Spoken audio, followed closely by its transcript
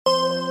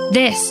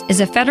This is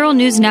a Federal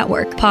News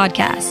Network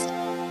podcast.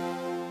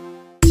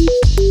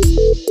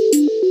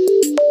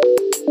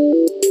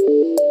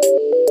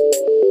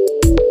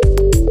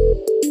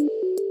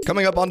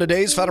 Coming up on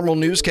today's Federal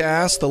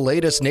Newscast, the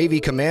latest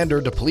Navy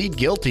commander to plead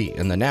guilty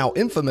in the now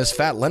infamous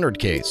Fat Leonard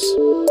case.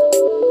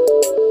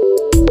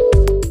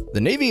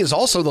 The Navy is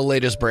also the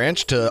latest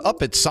branch to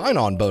up its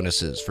sign-on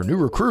bonuses for new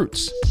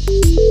recruits.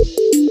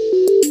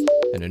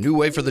 And a new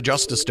way for the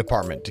Justice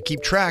Department to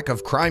keep track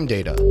of crime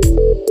data.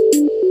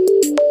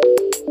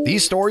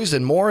 These stories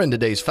and more in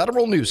today's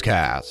Federal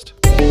Newscast.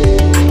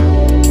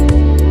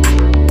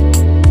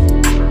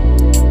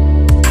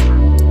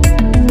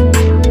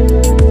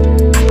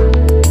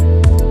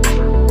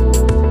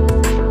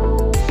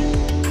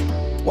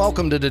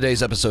 Welcome to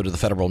today's episode of the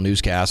Federal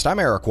Newscast. I'm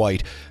Eric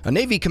White. A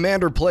Navy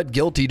commander pled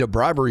guilty to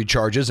bribery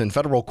charges in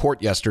federal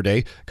court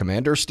yesterday.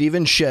 Commander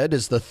Stephen Shedd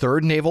is the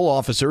third naval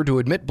officer to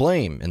admit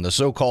blame in the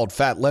so-called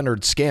Fat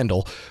Leonard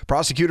scandal.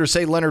 Prosecutors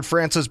say Leonard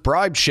Francis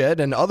bribed Shedd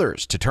and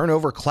others to turn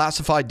over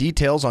classified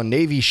details on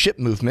Navy ship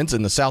movements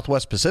in the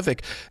Southwest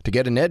Pacific to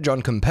get an edge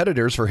on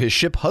competitors for his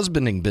ship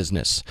husbanding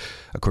business.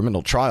 A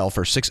criminal trial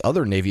for 6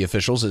 other Navy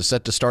officials is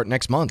set to start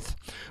next month.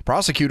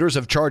 Prosecutors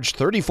have charged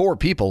 34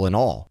 people in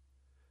all.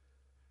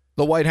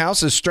 The White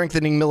House is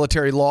strengthening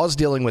military laws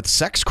dealing with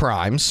sex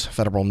crimes.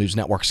 Federal News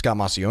Network's Scott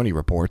Maucione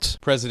reports.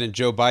 President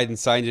Joe Biden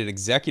signed an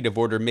executive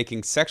order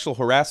making sexual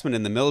harassment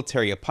in the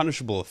military a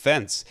punishable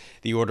offense.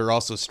 The order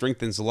also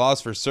strengthens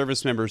laws for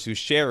service members who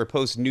share or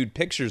post nude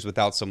pictures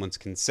without someone's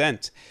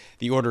consent.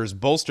 The order is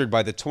bolstered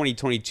by the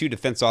 2022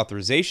 Defense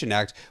Authorization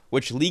Act,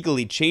 which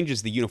legally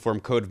changes the Uniform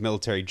Code of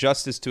Military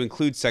Justice to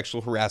include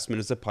sexual harassment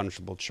as a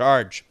punishable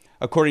charge.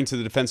 According to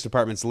the Defense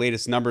Department's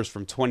latest numbers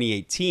from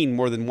 2018,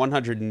 more than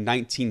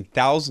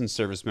 119,000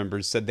 service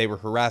members said they were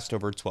harassed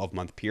over a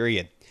 12-month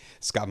period.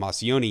 Scott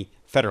Maucione,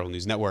 Federal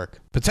News Network.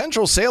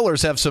 Potential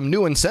sailors have some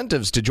new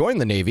incentives to join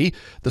the Navy.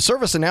 The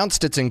service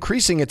announced it's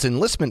increasing its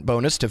enlistment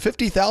bonus to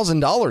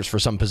 $50,000 for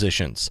some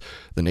positions.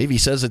 The Navy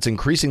says it's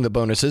increasing the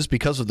bonuses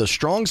because of the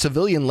strong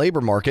civilian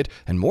labor market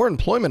and more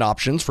employment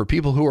options for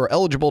people who are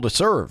eligible to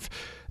serve.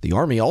 The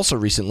Army also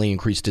recently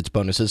increased its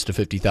bonuses to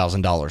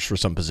 $50,000 for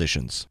some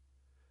positions.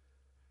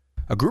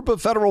 A group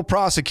of federal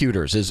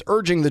prosecutors is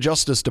urging the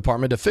Justice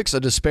Department to fix a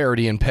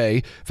disparity in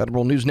pay.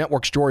 Federal News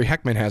Network's Jory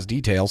Heckman has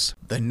details.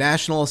 The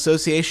National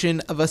Association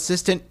of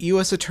Assistant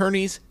U.S.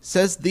 Attorneys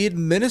says the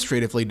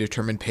administratively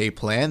determined pay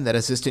plan that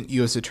assistant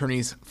U.S.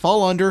 attorneys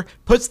fall under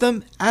puts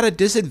them at a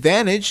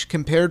disadvantage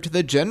compared to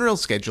the general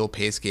schedule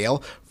pay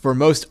scale for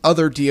most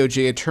other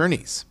DOJ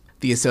attorneys.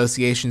 The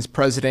association's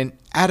president,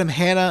 Adam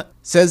Hanna,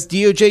 says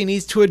DOJ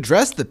needs to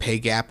address the pay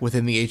gap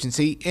within the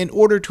agency in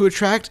order to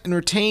attract and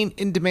retain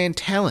in-demand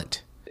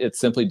talent. It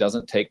simply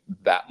doesn't take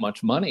that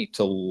much money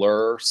to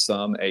lure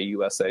some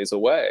AUSAs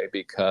away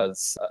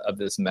because of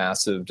this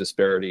massive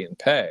disparity in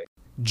pay.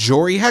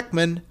 Jory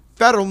Heckman,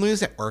 Federal News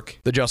Network.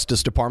 The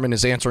Justice Department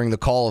is answering the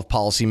call of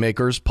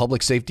policymakers,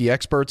 public safety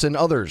experts, and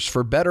others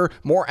for better,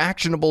 more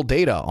actionable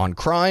data on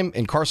crime,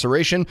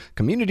 incarceration,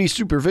 community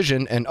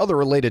supervision, and other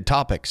related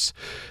topics.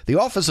 The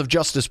Office of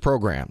Justice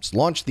Programs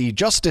launched the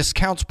Justice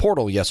Counts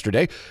portal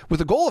yesterday with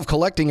the goal of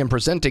collecting and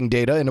presenting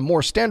data in a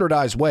more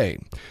standardized way.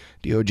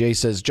 DOJ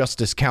says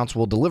Justice Counts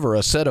will deliver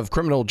a set of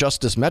criminal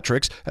justice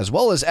metrics as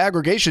well as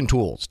aggregation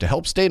tools to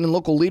help state and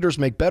local leaders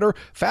make better,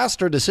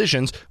 faster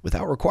decisions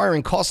without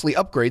requiring costly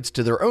upgrades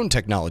to their own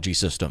technology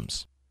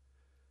systems.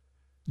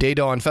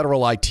 Data on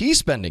federal IT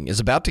spending is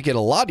about to get a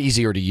lot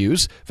easier to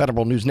use.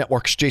 Federal News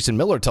Network's Jason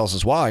Miller tells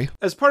us why.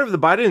 As part of the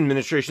Biden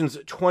administration's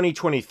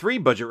 2023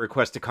 budget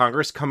request to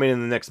Congress coming in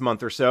the next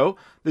month or so,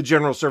 the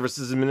General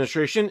Services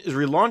Administration is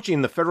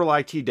relaunching the Federal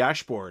IT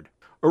Dashboard.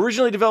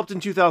 Originally developed in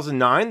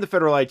 2009, the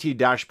Federal IT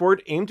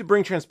Dashboard aimed to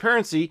bring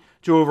transparency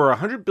to over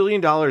 $100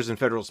 billion in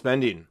federal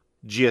spending.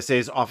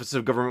 GSA's Office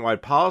of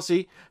Government-Wide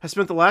Policy has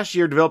spent the last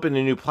year developing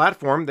a new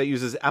platform that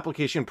uses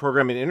application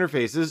programming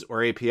interfaces,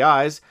 or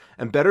APIs,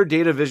 and better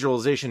data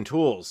visualization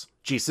tools.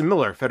 Jason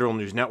Miller, Federal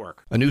News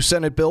Network. A new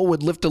Senate bill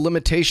would lift a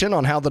limitation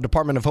on how the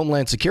Department of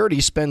Homeland Security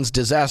spends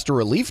disaster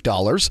relief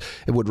dollars.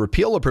 It would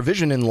repeal a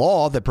provision in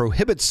law that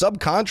prohibits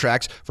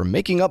subcontracts from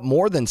making up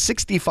more than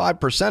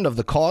 65% of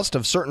the cost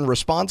of certain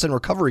response and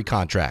recovery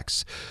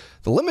contracts.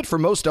 The limit for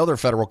most other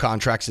federal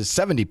contracts is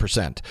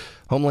 70%.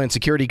 Homeland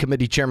Security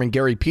Committee Chairman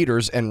Gary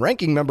Peters and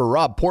Ranking Member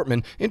Rob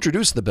Portman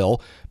introduced the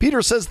bill.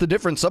 Peters says the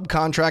different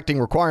subcontracting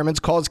requirements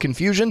cause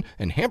confusion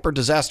and hamper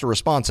disaster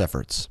response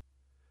efforts.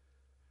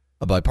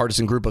 A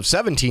bipartisan group of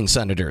 17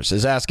 senators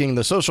is asking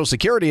the Social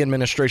Security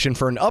Administration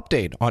for an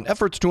update on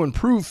efforts to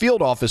improve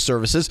field office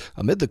services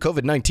amid the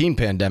COVID-19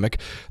 pandemic.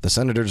 The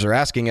senators are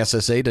asking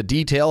SSA to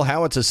detail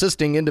how it's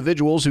assisting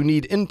individuals who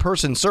need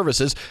in-person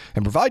services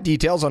and provide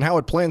details on how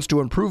it plans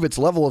to improve its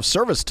level of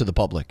service to the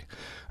public.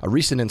 A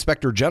recent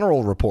Inspector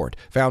General report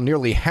found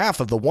nearly half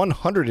of the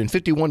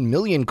 151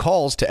 million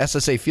calls to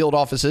SSA field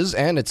offices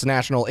and its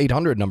national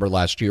 800 number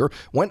last year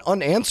went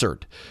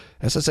unanswered.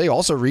 SSA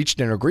also reached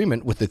an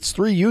agreement with its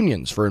 3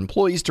 unions for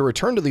employees to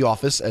return to the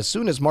office as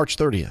soon as March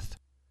 30th.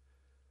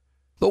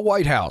 The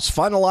White House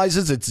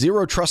finalizes its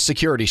Zero Trust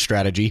security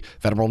strategy.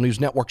 Federal News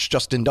Network's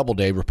Justin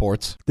Doubleday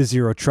reports. The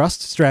Zero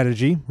Trust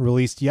strategy,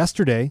 released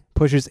yesterday,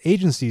 pushes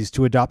agencies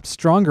to adopt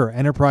stronger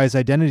enterprise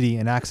identity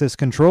and access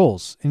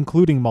controls,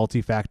 including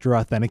multi-factor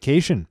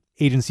authentication.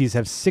 Agencies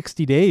have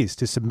 60 days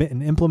to submit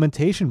an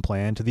implementation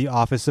plan to the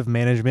Office of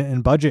Management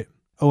and Budget.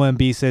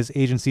 OMB says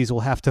agencies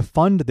will have to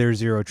fund their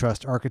Zero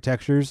Trust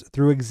architectures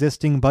through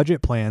existing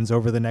budget plans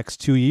over the next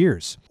 2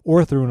 years,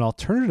 or through an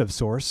alternative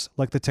source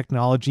like the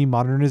Technology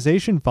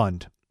Modernization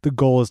Fund. The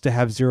goal is to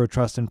have Zero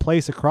Trust in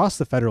place across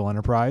the federal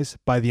enterprise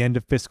by the end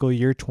of fiscal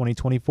year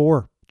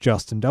 2024.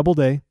 Justin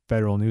Doubleday,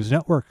 Federal News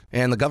Network.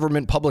 And the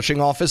Government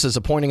Publishing Office is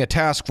appointing a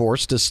task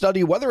force to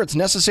study whether it's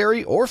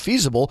necessary or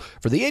feasible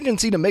for the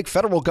agency to make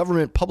federal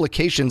government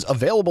publications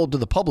available to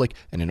the public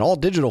in an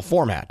all-digital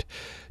format.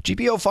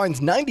 GPO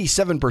finds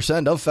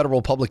 97% of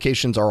federal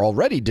publications are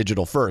already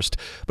digital first,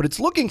 but it's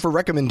looking for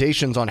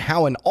recommendations on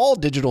how an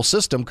all-digital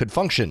system could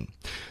function.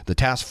 The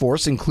task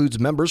force includes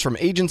members from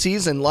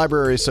agencies and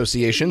library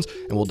associations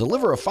and will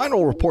deliver a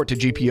final report to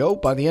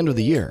GPO by the end of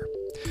the year.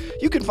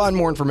 You can find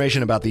more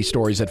information about these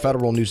stories at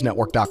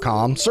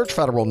federalnewsnetwork.com, search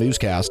Federal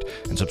Newscast,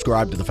 and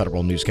subscribe to the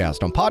Federal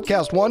Newscast on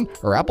Podcast One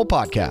or Apple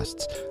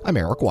Podcasts. I'm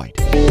Eric White.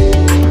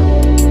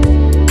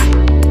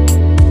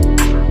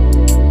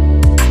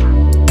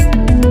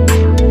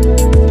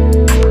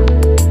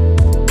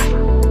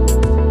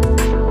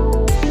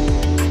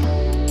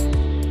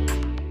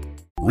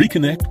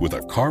 Reconnect with a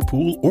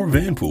carpool or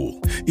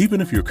vanpool.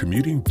 Even if you're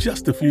commuting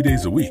just a few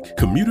days a week,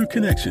 Commuter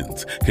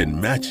Connections can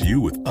match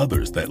you with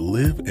others that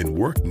live and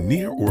work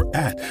near or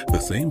at the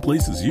same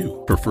place as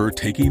you. Prefer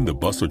taking the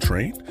bus or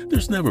train?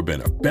 There's never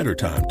been a better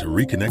time to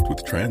reconnect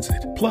with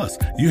transit. Plus,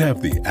 you have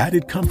the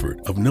added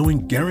comfort of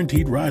knowing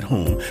Guaranteed Ride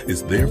Home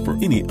is there for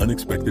any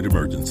unexpected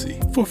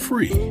emergency for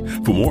free.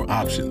 For more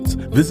options,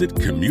 visit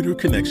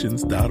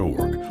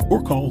commuterconnections.org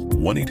or call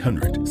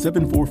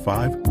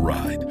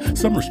 1-800-745-RIDE.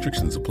 Some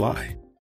restrictions apply.